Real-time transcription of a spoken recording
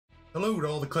Hello to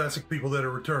all the classic people that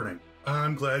are returning.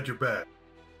 I'm glad you're back.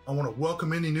 I want to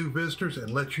welcome any new visitors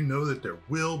and let you know that there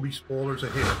will be spoilers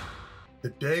ahead.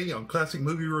 Today on Classic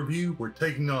Movie Review, we're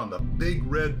taking on The Big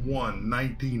Red One,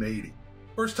 1980.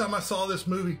 First time I saw this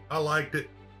movie, I liked it,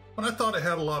 but I thought it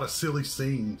had a lot of silly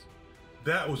scenes.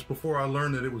 That was before I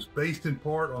learned that it was based in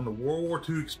part on the World War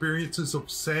II experiences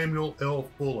of Samuel L.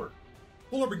 Fuller.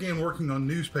 Fuller began working on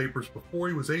newspapers before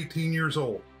he was 18 years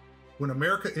old. When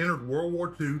America entered World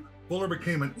War II, Fuller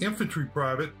became an infantry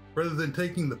private rather than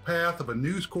taking the path of a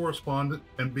news correspondent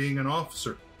and being an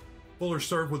officer. Fuller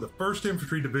served with the 1st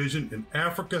Infantry Division in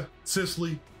Africa,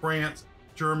 Sicily, France,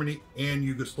 Germany, and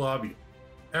Yugoslavia.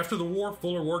 After the war,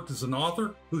 Fuller worked as an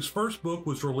author whose first book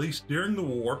was released during the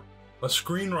war, a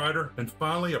screenwriter, and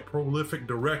finally a prolific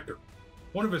director.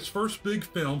 One of his first big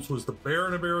films was The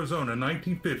Baron of Arizona,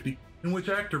 1950, in which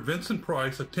actor Vincent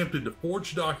Price attempted to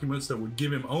forge documents that would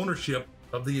give him ownership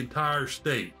of the entire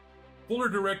state. Fuller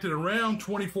directed around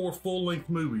 24 full-length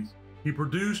movies. He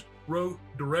produced, wrote,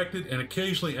 directed, and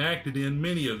occasionally acted in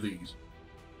many of these.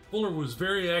 Fuller was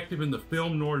very active in the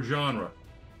film noir genre.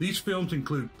 These films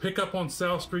include Pickup on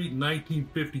South Street in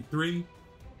 1953,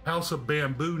 House of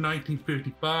Bamboo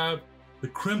 1955, The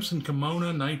Crimson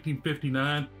Kimono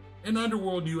 1959, and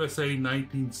Underworld USA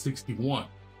 1961.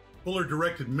 Fuller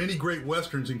directed many great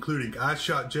westerns including I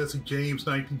Shot Jesse James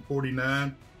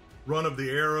 1949, Run of the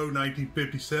Arrow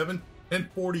 1957, and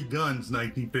 40 Guns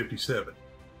 1957.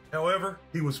 However,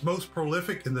 he was most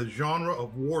prolific in the genre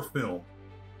of war film.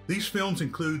 These films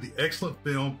include the excellent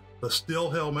film The Steel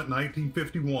Helmet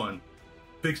 1951,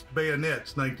 Fixed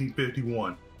Bayonets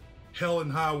 1951, Hell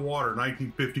and High Water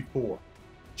 1954,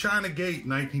 China Gate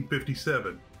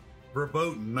 1957,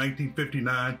 Verboten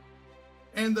 1959,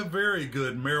 and the very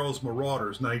good Merrill's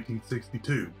Marauders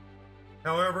 1962.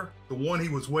 However, the one he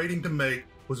was waiting to make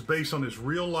was based on his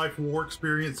real-life war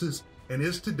experiences and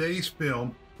is today's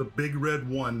film, The Big Red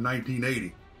One,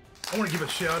 1980. I want to give a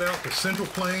shout out to Central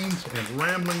Plains and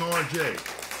Rambling RJ.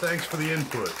 Thanks for the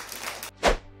input.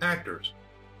 Actors.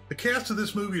 The cast of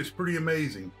this movie is pretty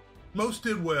amazing. Most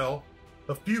did well,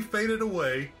 a few faded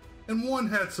away, and one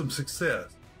had some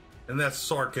success, and that's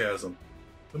sarcasm.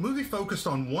 The movie focused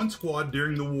on one squad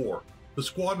during the war. The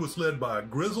squad was led by a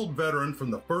grizzled veteran from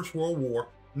the First World War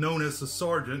known as the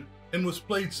Sergeant and was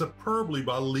played superbly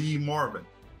by Lee Marvin.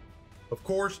 Of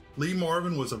course, Lee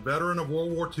Marvin was a veteran of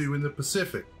World War II in the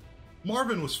Pacific.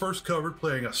 Marvin was first covered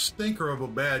playing a stinker of a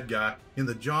bad guy in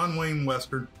the John Wayne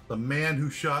Western, The Man Who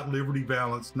Shot Liberty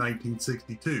Valance,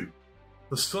 1962.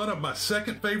 The son of my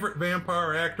second favorite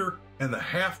vampire actor and the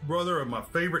half-brother of my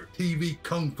favorite TV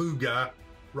kung fu guy,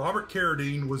 Robert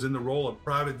Carradine was in the role of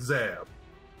Private Zab.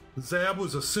 Zab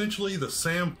was essentially the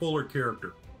Sam Fuller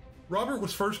character. Robert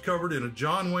was first covered in a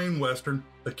John Wayne Western,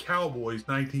 The Cowboys,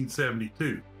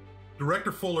 1972.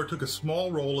 Director Fuller took a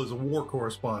small role as a war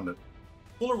correspondent.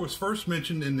 Fuller was first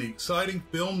mentioned in the exciting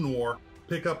film noir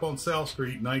Pickup on South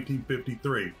Street,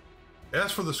 1953.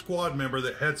 As for the squad member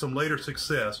that had some later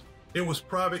success, it was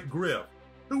Private Griff,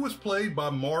 who was played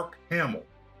by Mark Hamill.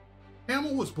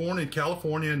 Hamill was born in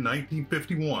California in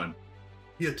 1951.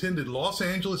 He attended Los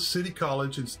Angeles City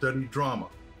College and studied drama.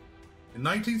 In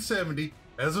 1970,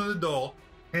 as an adult,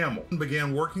 Hamill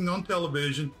began working on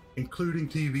television, including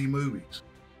TV movies.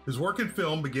 His work in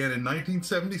film began in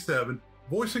 1977,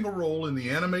 voicing a role in the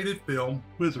animated film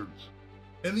Wizards,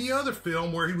 and the other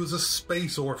film where he was a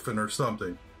space orphan or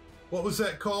something. What was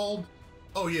that called?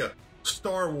 Oh yeah,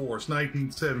 Star Wars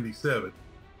 1977.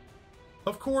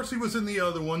 Of course he was in the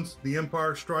other ones, The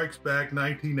Empire Strikes Back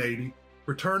 1980,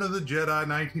 Return of the Jedi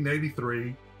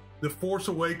 1983, The Force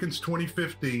Awakens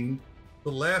 2015,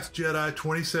 The Last Jedi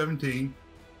 2017,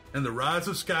 and The Rise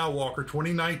of Skywalker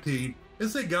 2019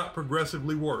 as they got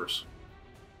progressively worse.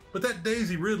 But that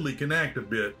Daisy Ridley can act a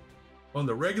bit. On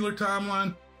the regular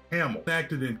timeline, Hamill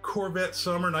acted in Corvette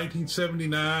Summer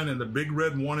 1979 and The Big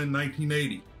Red One in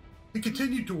 1980. He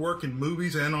continued to work in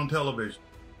movies and on television.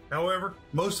 However,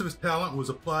 most of his talent was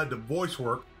applied to voice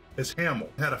work, as Hamill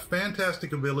had a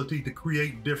fantastic ability to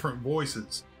create different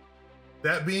voices.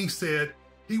 That being said,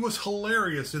 he was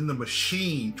hilarious in The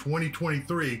Machine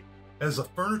 2023 as the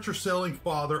furniture-selling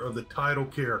father of the title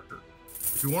character.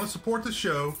 If you want to support the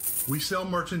show, we sell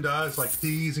merchandise like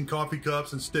teas and coffee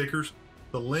cups and stickers.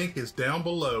 The link is down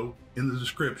below in the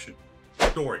description.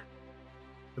 Story.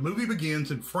 The movie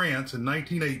begins in France in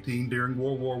 1918 during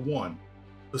World War I.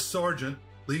 The sergeant,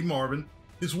 Lee Marvin,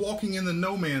 is walking in the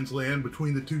no man's land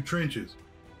between the two trenches.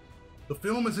 The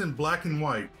film is in black and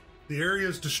white. The area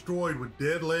is destroyed with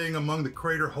dead laying among the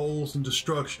crater holes and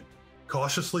destruction.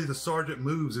 Cautiously, the sergeant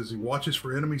moves as he watches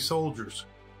for enemy soldiers.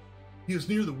 He is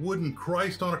near the wooden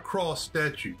Christ on a cross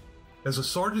statue. As the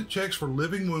sergeant checks for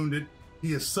living wounded,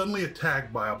 he is suddenly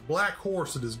attacked by a black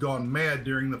horse that has gone mad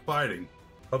during the fighting.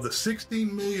 Of the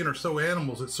 16 million or so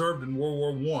animals that served in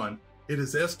World War I, it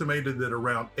is estimated that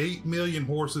around 8 million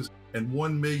horses and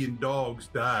 1 million dogs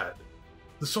died.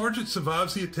 The sergeant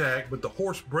survives the attack, but the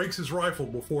horse breaks his rifle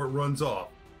before it runs off.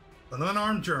 An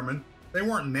unarmed German, they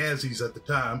weren't Nazis at the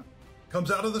time,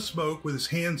 comes out of the smoke with his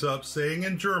hands up, saying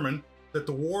in German that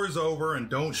the war is over and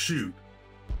don't shoot.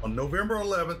 On November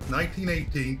 11,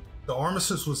 1918, the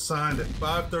armistice was signed at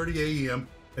 5:30 a.m.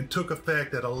 and took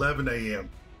effect at 11 a.m.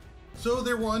 So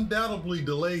there were undoubtedly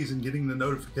delays in getting the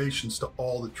notifications to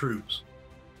all the troops.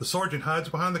 The sergeant hides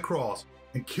behind the cross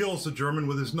and kills the German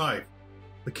with his knife.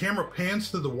 The camera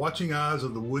pans to the watching eyes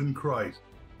of the wooden Christ.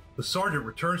 The sergeant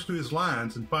returns to his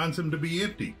lines and finds them to be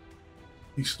empty.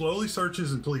 He slowly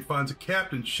searches until he finds a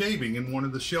captain shaving in one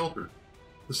of the shelters.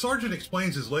 The sergeant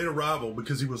explains his late arrival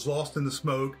because he was lost in the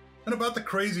smoke and about the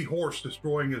crazy horse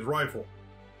destroying his rifle.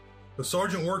 The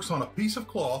sergeant works on a piece of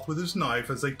cloth with his knife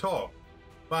as they talk.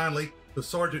 Finally, the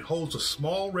sergeant holds a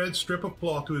small red strip of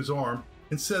cloth to his arm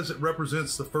and says it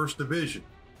represents the 1st Division.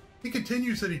 He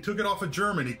continues that he took it off a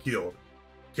German he killed.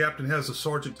 The captain has the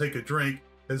sergeant take a drink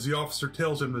as the officer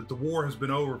tells him that the war has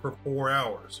been over for 4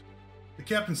 hours. The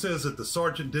captain says that the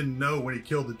sergeant didn't know when he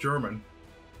killed the German.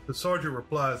 The sergeant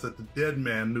replies that the dead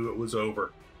man knew it was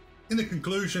over. In the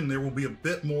conclusion, there will be a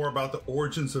bit more about the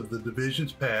origins of the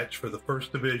division's patch for the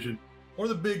 1st Division, or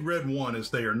the Big Red 1 as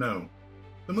they are known.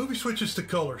 The movie switches to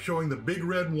color, showing the Big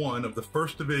Red 1 of the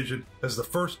 1st Division as the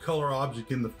first color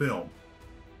object in the film.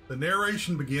 The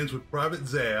narration begins with Private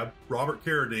Zab, Robert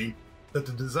Carradine, that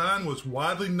the design was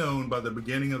widely known by the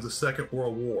beginning of the Second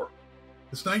World War.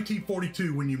 It's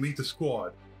 1942 when you meet the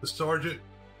squad: the sergeant,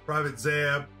 Private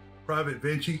Zab, Private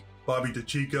Vinci, Bobby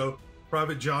DeChico,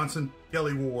 Private Johnson,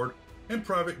 Kelly Ward, and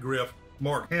Private Griff,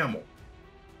 Mark Hamill.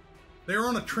 They are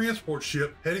on a transport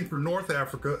ship heading for North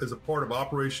Africa as a part of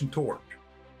Operation Torch.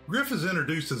 Griff is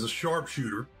introduced as a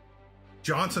sharpshooter,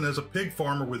 Johnson as a pig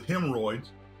farmer with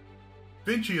hemorrhoids,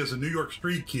 Vinci as a New York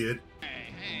street kid,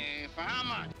 Hey, for how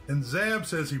much? and Zab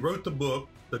says he wrote the book,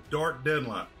 The Dark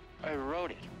Deadline. I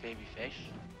wrote it, babyface.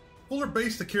 Fuller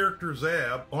based the character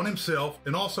Zab on himself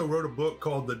and also wrote a book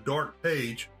called The Dark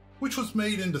Page, which was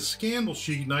made into Scandal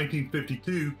Sheet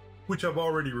 1952, which I've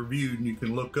already reviewed and you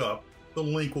can look up. The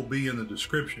link will be in the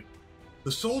description.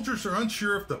 The soldiers are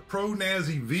unsure if the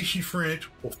pro-Nazi Vichy French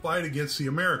will fight against the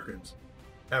Americans.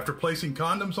 After placing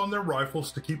condoms on their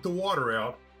rifles to keep the water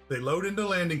out, they load into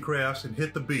landing crafts and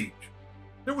hit the beach.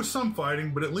 There was some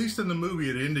fighting, but at least in the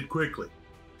movie it ended quickly.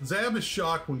 Zab is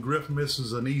shocked when Griff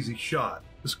misses an easy shot.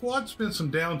 The squad spent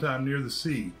some downtime near the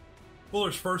sea.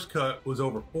 Fuller's first cut was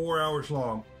over 4 hours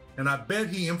long, and I bet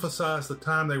he emphasized the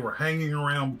time they were hanging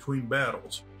around between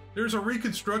battles. There's a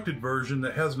reconstructed version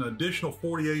that has an additional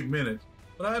 48 minutes,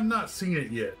 but I have not seen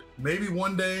it yet. Maybe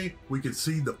one day we could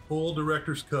see the full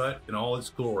director's cut in all its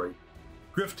glory.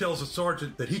 Griff tells the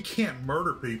sergeant that he can't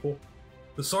murder people.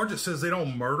 The sergeant says they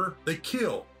don't murder, they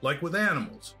kill, like with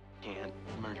animals. Can't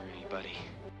murder anybody.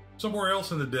 Somewhere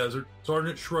else in the desert,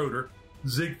 Sergeant Schroeder,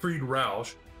 Siegfried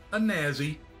Rausch, a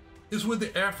Nazi, is with the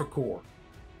Afrikorps.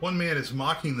 One man is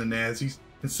mocking the Nazis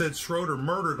and said Schroeder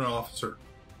murdered an officer.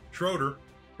 Schroeder,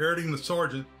 parroting the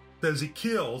sergeant, says he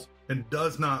kills and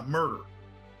does not murder.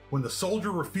 When the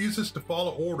soldier refuses to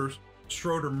follow orders,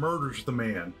 Schroeder murders the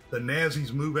man. The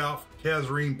Nazis move out for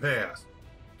Carradine Pass.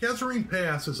 Carradine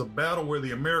Pass is a battle where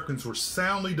the Americans were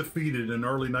soundly defeated in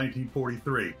early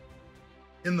 1943.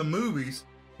 In the movies,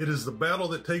 it is the battle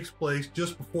that takes place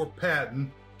just before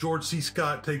Patton. George C.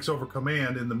 Scott takes over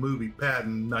command in the movie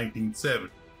Patton 1970.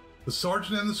 The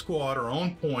sergeant and the squad are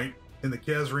on point in the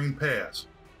Carradine Pass.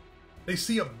 They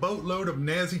see a boatload of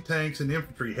Nazi tanks and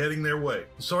infantry heading their way.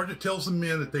 The sergeant tells the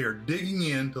men that they are digging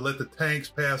in to let the tanks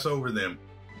pass over them.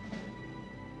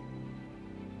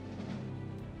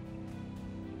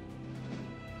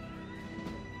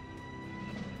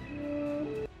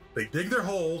 They dig their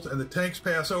holes and the tanks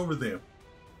pass over them.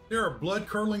 There are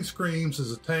blood-curdling screams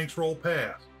as the tanks roll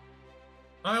past.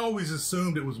 I always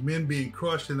assumed it was men being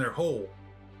crushed in their hole.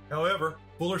 However,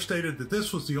 Fuller stated that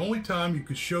this was the only time you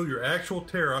could show your actual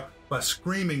terror by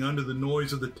screaming under the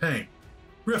noise of the tank.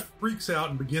 Griff freaks out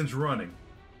and begins running.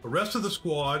 The rest of the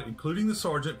squad, including the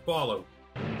sergeant, follow.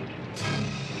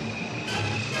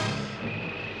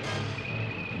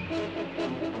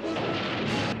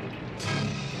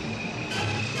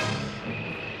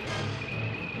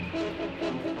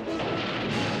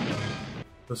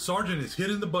 The sergeant is hit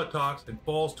in the buttocks and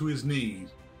falls to his knees.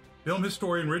 Film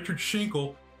historian Richard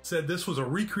Schinkel said this was a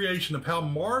recreation of how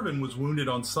Marvin was wounded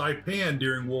on Saipan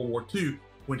during World War II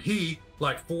when he,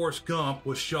 like Forrest Gump,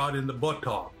 was shot in the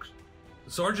buttocks.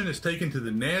 The sergeant is taken to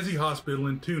the Nazi hospital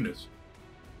in Tunis.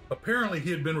 Apparently,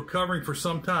 he had been recovering for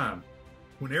some time.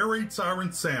 When air raid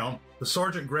sirens sound, the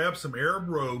sergeant grabs some Arab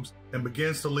robes and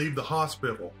begins to leave the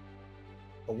hospital.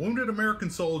 A wounded American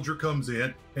soldier comes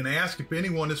in and asks if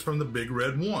anyone is from the Big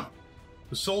Red One.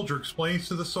 The soldier explains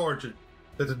to the sergeant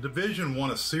that the division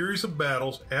won a series of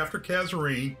battles after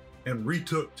Carradine and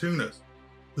retook Tunis.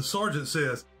 The sergeant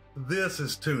says, "This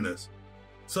is Tunis."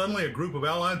 Suddenly, a group of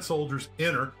Allied soldiers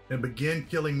enter and begin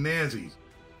killing Nazis.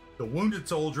 The wounded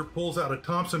soldier pulls out a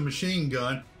Thompson machine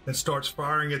gun and starts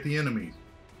firing at the enemies.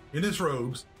 In his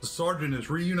robes, the sergeant is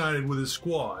reunited with his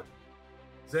squad.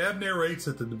 Zab narrates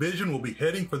that the division will be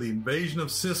heading for the invasion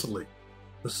of Sicily.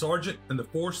 The sergeant and the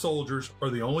 4 soldiers are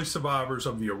the only survivors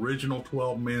of the original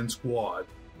 12-man squad.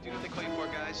 Do you know what they call you 4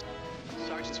 guys?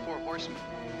 Sergeant's 4 horsemen.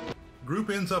 The group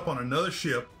ends up on another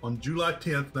ship on July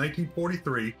 10,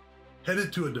 1943,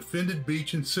 headed to a defended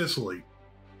beach in Sicily.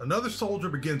 Another soldier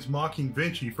begins mocking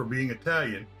Vinci for being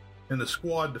Italian, and the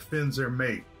squad defends their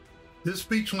mate. This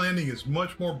beach landing is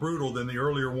much more brutal than the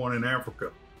earlier one in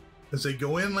Africa. As they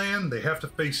go inland, they have to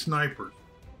face snipers.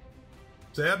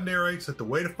 Zab narrates that the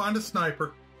way to find a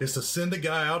sniper is to send a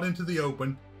guy out into the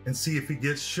open and see if he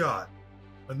gets shot.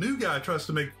 A new guy tries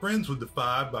to make friends with the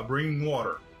 5 by bringing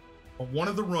water. On one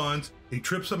of the runs, he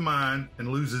trips a mine and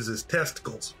loses his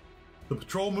testicles. The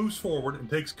patrol moves forward and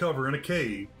takes cover in a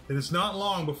cave. It is not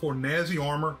long before Nazi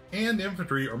armor and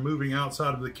infantry are moving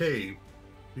outside of the cave.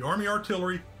 The army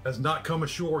artillery has not come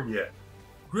ashore yet.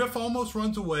 Griff almost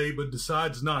runs away but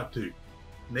decides not to.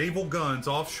 Naval guns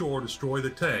offshore destroy the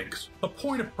tanks, a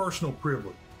point of personal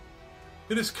privilege.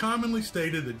 It is commonly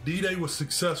stated that D-Day was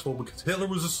successful because Hitler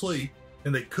was asleep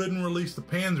and they couldn't release the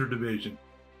Panzer Division.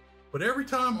 But every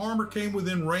time armor came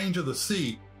within range of the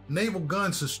sea, naval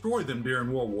guns destroyed them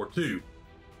during World War II.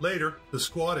 Later, the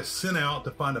squad is sent out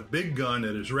to find a big gun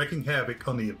that is wreaking havoc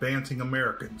on the advancing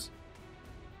Americans.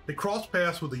 They cross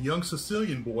paths with a young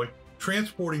Sicilian boy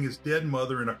transporting his dead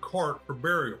mother in a cart for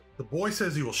burial. The boy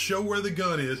says he will show where the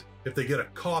gun is if they get a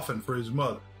coffin for his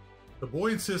mother. The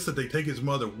boy insists that they take his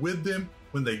mother with them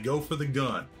when they go for the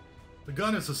gun. The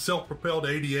gun is a self-propelled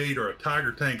 88 or a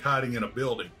Tiger tank hiding in a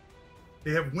building.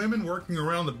 They have women working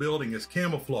around the building as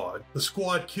camouflage. The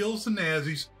squad kills the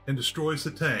Nazis and destroys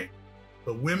the tank.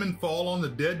 The women fall on the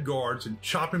dead guards and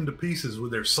chop him to pieces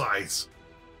with their scythes.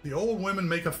 The old women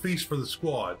make a feast for the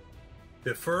squad.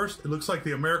 At first, it looks like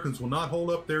the Americans will not hold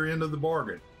up their end of the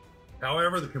bargain.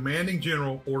 However, the commanding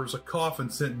general orders a coffin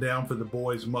sent down for the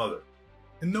boy's mother.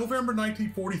 In November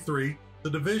 1943, the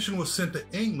division was sent to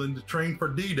England to train for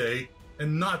D-Day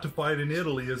and not to fight in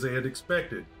Italy as they had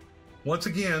expected. Once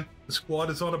again, the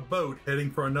squad is on a boat heading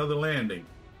for another landing.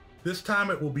 This time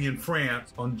it will be in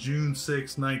France on June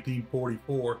 6,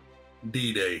 1944,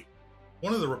 D-Day.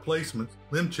 One of the replacements,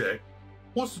 Limchek,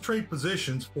 wants to trade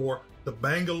positions for the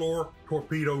Bangalore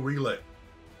torpedo relay.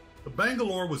 The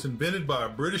Bangalore was invented by a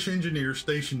British engineer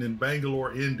stationed in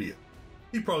Bangalore, India.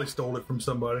 He probably stole it from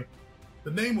somebody.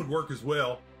 The name would work as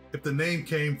well if the name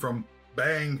came from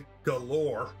Bang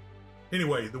Galore.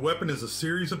 Anyway, the weapon is a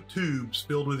series of tubes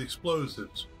filled with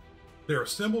explosives. They are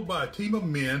assembled by a team of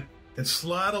men and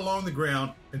slide along the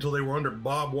ground until they were under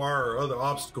barbed wire or other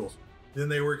obstacles. Then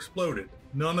they were exploded.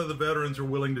 None of the veterans are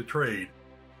willing to trade.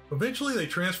 Eventually, they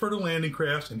transfer to landing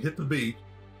crafts and hit the beach,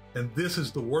 and this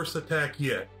is the worst attack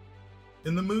yet.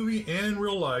 In the movie and in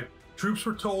real life, troops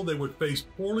were told they would face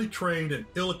poorly trained and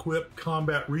ill-equipped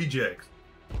combat rejects.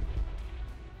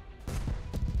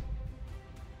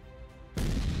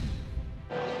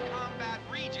 Combat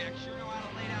rejects sure know how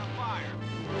to lay down fire.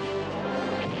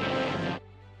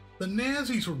 The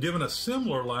Nazis were given a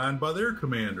similar line by their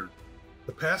commander.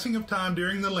 The passing of time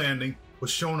during the landing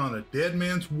was shown on a dead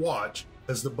man's watch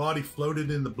as the body floated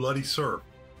in the bloody surf.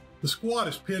 The squad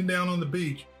is pinned down on the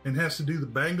beach and has to do the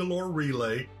Bangalore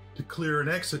relay to clear an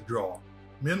exit draw.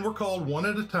 Men were called one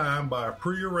at a time by a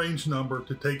prearranged number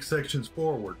to take sections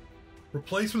forward.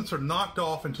 Replacements are knocked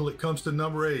off until it comes to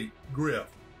number 8, Griff.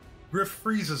 Griff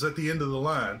freezes at the end of the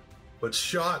line, but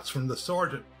shots from the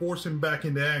sergeant force him back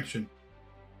into action.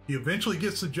 He eventually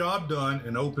gets the job done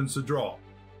and opens the draw.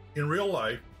 In real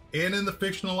life, and in the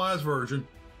fictionalized version,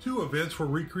 2 events were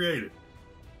recreated.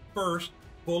 First,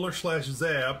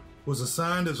 Fuller/Zab was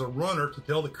assigned as a runner to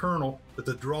tell the colonel that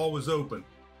the draw was open.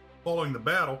 Following the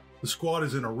battle, the squad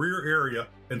is in a rear area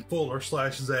and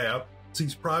Fuller/Zab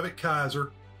sees Private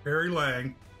Kaiser, Harry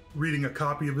Lang, reading a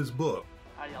copy of his book.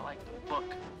 How do you like the book?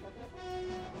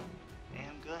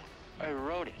 Damn good. I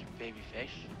wrote it, babyface.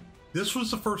 This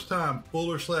was the first time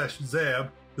Fuller/Zab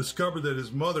discovered that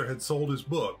his mother had sold his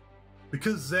book.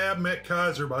 Because Zab met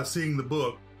Kaiser by seeing the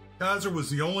book, Kaiser was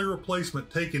the only replacement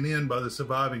taken in by the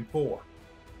surviving four.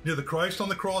 Near the Christ on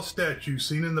the Cross statue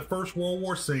seen in the First World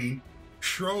War scene,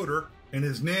 Schroeder and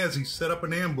his Nazis set up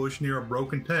an ambush near a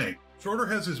broken tank. Schroeder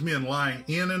has his men lying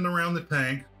in and around the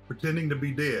tank, pretending to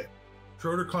be dead.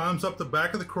 Schroeder climbs up the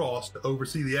back of the cross to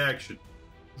oversee the action.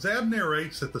 Zab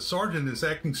narrates that the sergeant is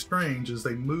acting strange as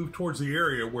they move towards the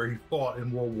area where he fought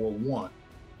in World War I.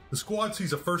 The squad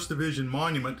sees a 1st Division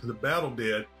monument to the battle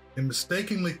dead and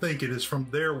mistakenly think it is from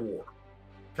their war.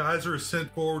 Kaiser is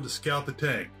sent forward to scout the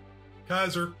tank.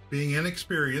 Kaiser, being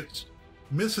inexperienced,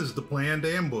 misses the planned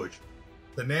ambush.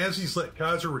 The Nazis let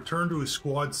Kaiser return to his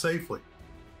squad safely.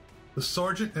 The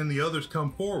sergeant and the others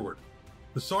come forward.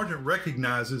 The sergeant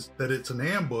recognizes that it's an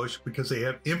ambush because they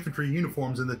have infantry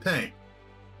uniforms in the tank.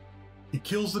 He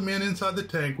kills the men inside the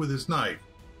tank with his knife.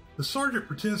 The sergeant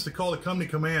pretends to call the company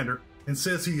commander and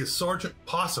says he is Sergeant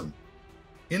Possum,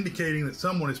 indicating that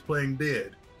someone is playing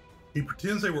dead. He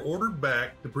pretends they were ordered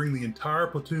back to bring the entire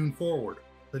platoon forward.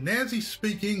 The Nazis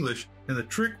speak English, and the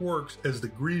trick works as the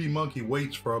greedy monkey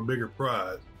waits for a bigger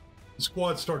prize. The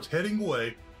squad starts heading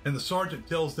away, and the sergeant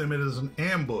tells them it is an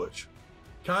ambush.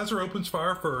 Kaiser opens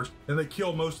fire first, and they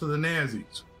kill most of the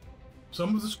Nazis.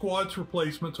 Some of the squad's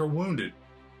replacements are wounded.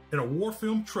 In a war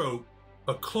film trope,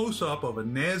 a close-up of a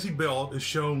Nazi belt is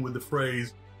shown with the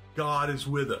phrase, "God is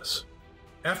with us."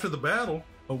 After the battle,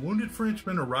 a wounded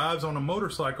Frenchman arrives on a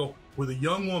motorcycle with a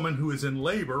young woman who is in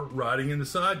labor riding in the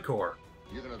sidecar.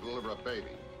 You're gonna deliver a baby.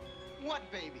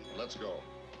 What baby? Let's go.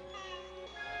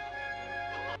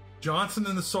 Johnson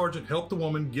and the sergeant help the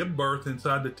woman give birth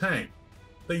inside the tank.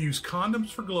 They use condoms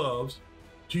for gloves,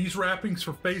 cheese wrappings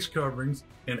for face coverings,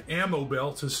 and ammo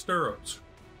belts as stirrups.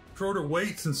 Schroeder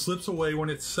waits and slips away when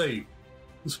it's safe.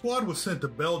 The squad was sent to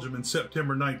Belgium in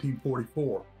September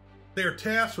 1944. They are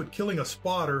tasked with killing a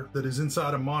spotter that is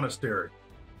inside a monastery.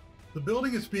 The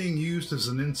building is being used as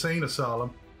an insane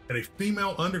asylum, and a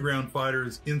female underground fighter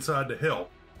is inside to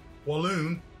help.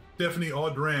 Walloon, Stephanie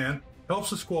Audran, helps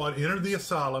the squad enter the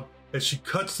asylum as she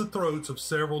cuts the throats of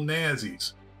several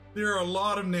Nazis. There are a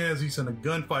lot of Nazis and a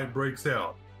gunfight breaks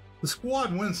out. The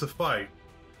squad wins the fight.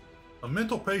 A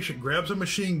mental patient grabs a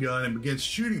machine gun and begins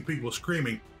shooting people,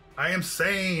 screaming, "I am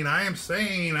sane, I am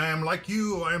sane, I am like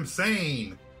you, I am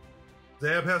sane."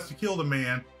 Zab has to kill the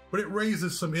man, but it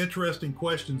raises some interesting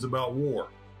questions about war.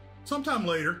 Sometime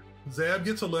later, Zab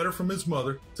gets a letter from his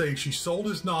mother saying she sold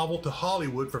his novel to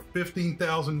Hollywood for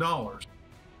 $15,000.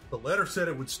 The letter said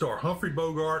it would star Humphrey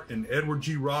Bogart and Edward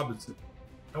G. Robinson.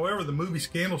 However, the movie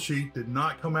Scandal Sheet did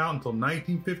not come out until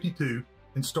 1952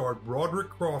 and starred Broderick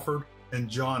Crawford and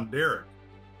John Derrick.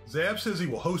 Zab says he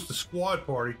will host a squad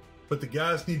party, but the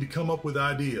guys need to come up with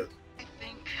ideas. I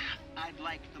think I'd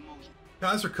like the most.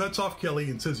 Kaiser cuts off Kelly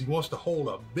and says he wants to hold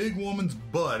a big woman's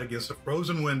butt against a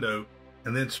frozen window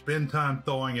and then spend time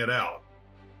thawing it out.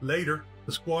 Later,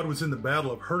 the squad was in the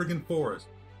Battle of Hertingen Forest,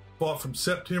 fought from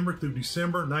September through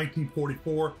December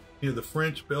 1944 near the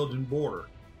French-Belgian border.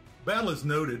 The battle is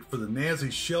noted for the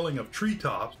Nazis' shelling of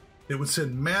treetops that would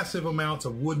send massive amounts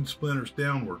of wooden splinters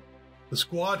downward. The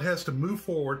squad has to move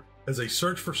forward as they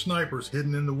search for snipers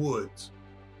hidden in the woods.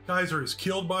 Kaiser is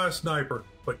killed by a sniper,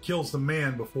 but kills the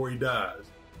man before he dies.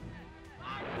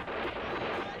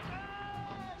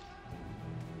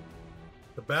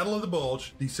 The Battle of the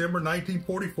Bulge, December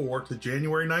 1944 to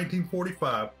January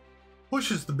 1945,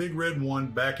 pushes the Big Red One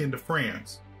back into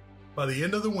France. By the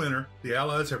end of the winter, the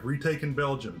Allies have retaken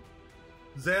Belgium.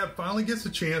 Zab finally gets a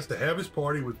chance to have his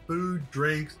party with food,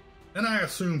 drinks, and I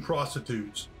assume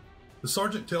prostitutes. The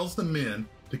sergeant tells the men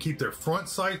to keep their front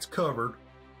sights covered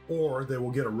or they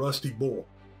will get a rusty bull.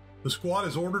 The squad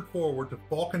is ordered forward to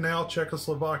Falkenau,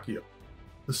 Czechoslovakia.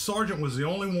 The sergeant was the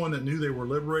only one that knew they were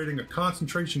liberating a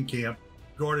concentration camp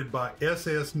guarded by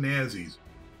SS Nazis.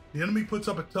 The enemy puts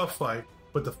up a tough fight,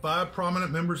 but the 5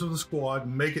 prominent members of the squad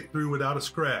make it through without a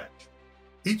scratch.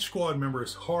 Each squad member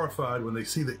is horrified when they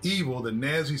see the evil the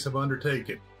Nazis have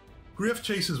undertaken. Griff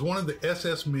chases one of the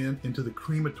SS men into the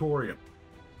crematorium.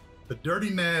 The dirty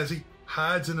Nazi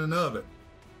hides in an oven.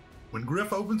 When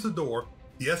Griff opens the door,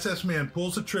 the SS man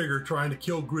pulls the trigger trying to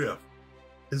kill Griff.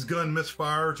 His gun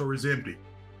misfires or is empty.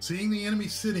 Seeing the enemy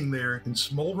sitting there in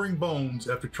smoldering bones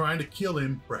after trying to kill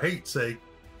him for hate's sake,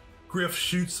 Griff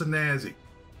shoots the Nazi.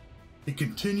 He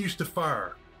continues to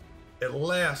fire, at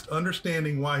last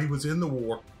understanding why he was in the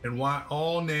war and why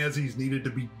all Nazis needed to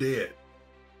be dead.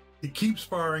 He keeps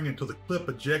firing until the clip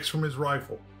ejects from his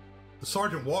rifle. The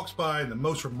sergeant walks by in the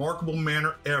most remarkable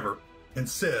manner ever and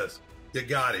says, "You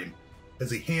got him," as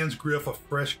he hands Griff a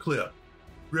fresh clip.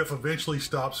 Griff eventually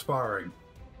stops firing.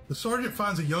 The sergeant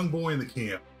finds a young boy in the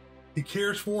camp. He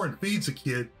cares for and feeds the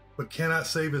kid, but cannot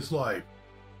save his life.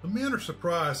 The men are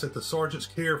surprised at the sergeant's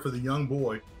care for the young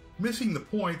boy, missing the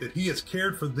point that he has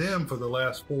cared for them for the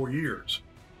last 4 years.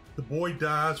 The boy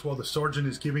dies while the sergeant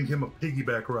is giving him a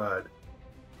piggyback ride.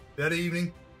 That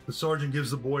evening, the sergeant gives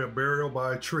the boy a burial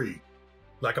by a tree.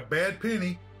 Like a bad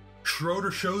penny, Schroeder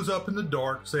shows up in the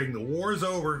dark saying the war is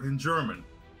over in German.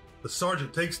 The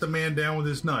sergeant takes the man down with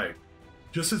his knife.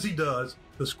 Just as he does,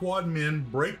 the squad men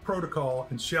break protocol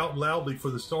and shout loudly for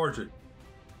the sergeant.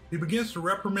 He begins to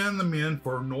reprimand the men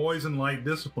for noise and light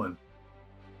discipline.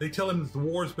 They tell him that the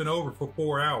war has been over for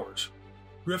 4 hours.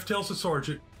 Griff tells the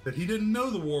sergeant that he didn't know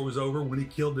the war was over when he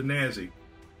killed the Nazi.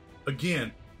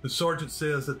 Again, the sergeant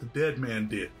says that the dead man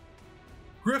did.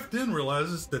 Griff then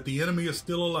realizes that the enemy is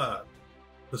still alive.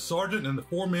 The sergeant and the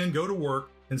 4 men go to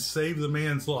work and save the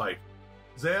man's life.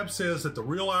 Zab says that the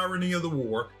real irony of the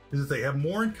war is that they have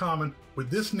more in common with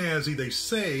this Nazi they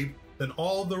saved than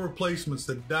all the replacements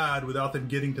that died without them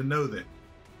getting to know them.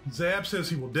 Zab says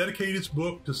he will dedicate his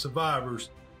book to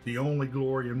survivors, the only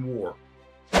glory in war.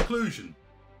 Conclusion.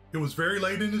 It was very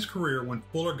late in his career when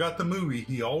Fuller got the movie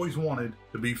he always wanted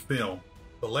to be filmed.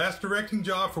 The last directing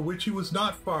job for which he was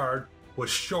not fired was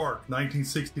Shark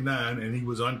 1969, and he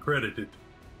was uncredited.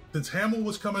 Since Hamill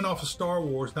was coming off of Star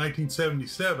Wars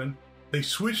 1977, they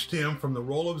switched him from the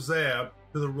role of Zab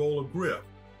to the role of Griff.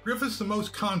 Griff is the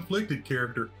most conflicted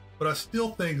character, but I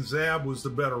still think Zab was the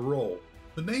better role.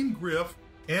 The name Griff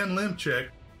and Lemchek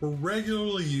were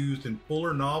regularly used in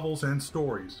Fuller novels and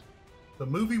stories. The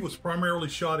movie was primarily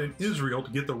shot in Israel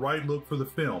to get the right look for the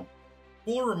film.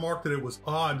 Fuller remarked that it was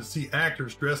odd to see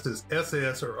actors dressed as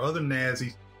SS or other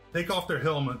Nazis take off their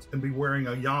helmets and be wearing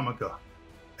a yarmulke.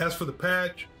 As for the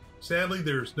patch, sadly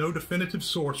there is no definitive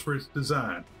source for its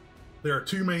design. There are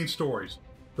 2 main stories.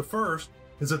 The first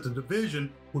is that the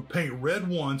division would paint red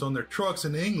ones on their trucks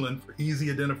in England for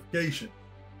easy identification.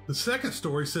 The second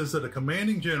story says that a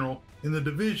commanding general in the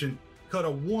division cut a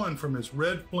 1 from his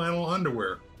red flannel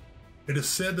underwear. It is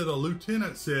said that a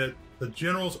lieutenant said the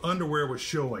general's underwear was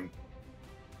showing.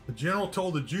 The general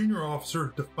told the junior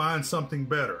officer to find something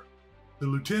better. The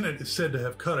lieutenant is said to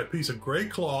have cut a piece of gray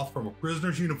cloth from a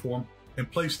prisoner's uniform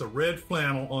and placed the red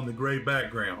flannel on the gray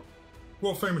background.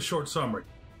 World famous short summary.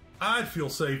 I'd feel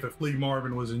safe if Lee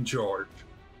Marvin was in charge.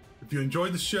 If you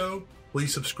enjoyed the show,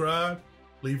 please subscribe,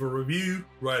 leave a review,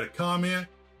 write a comment.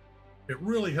 It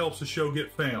really helps the show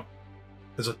get found.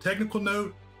 As a technical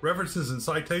note, references and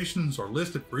citations are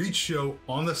listed for each show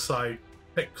on the site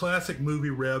at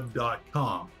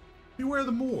classicmovierev.com. Beware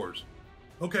the Moors.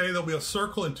 Okay, there'll be a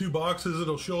circle and 2 boxes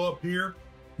that'll show up here.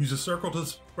 Use the circle to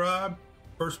subscribe.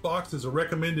 First box is a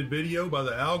recommended video by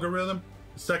the algorithm.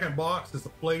 The second box is a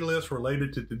playlist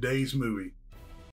related to today's movie.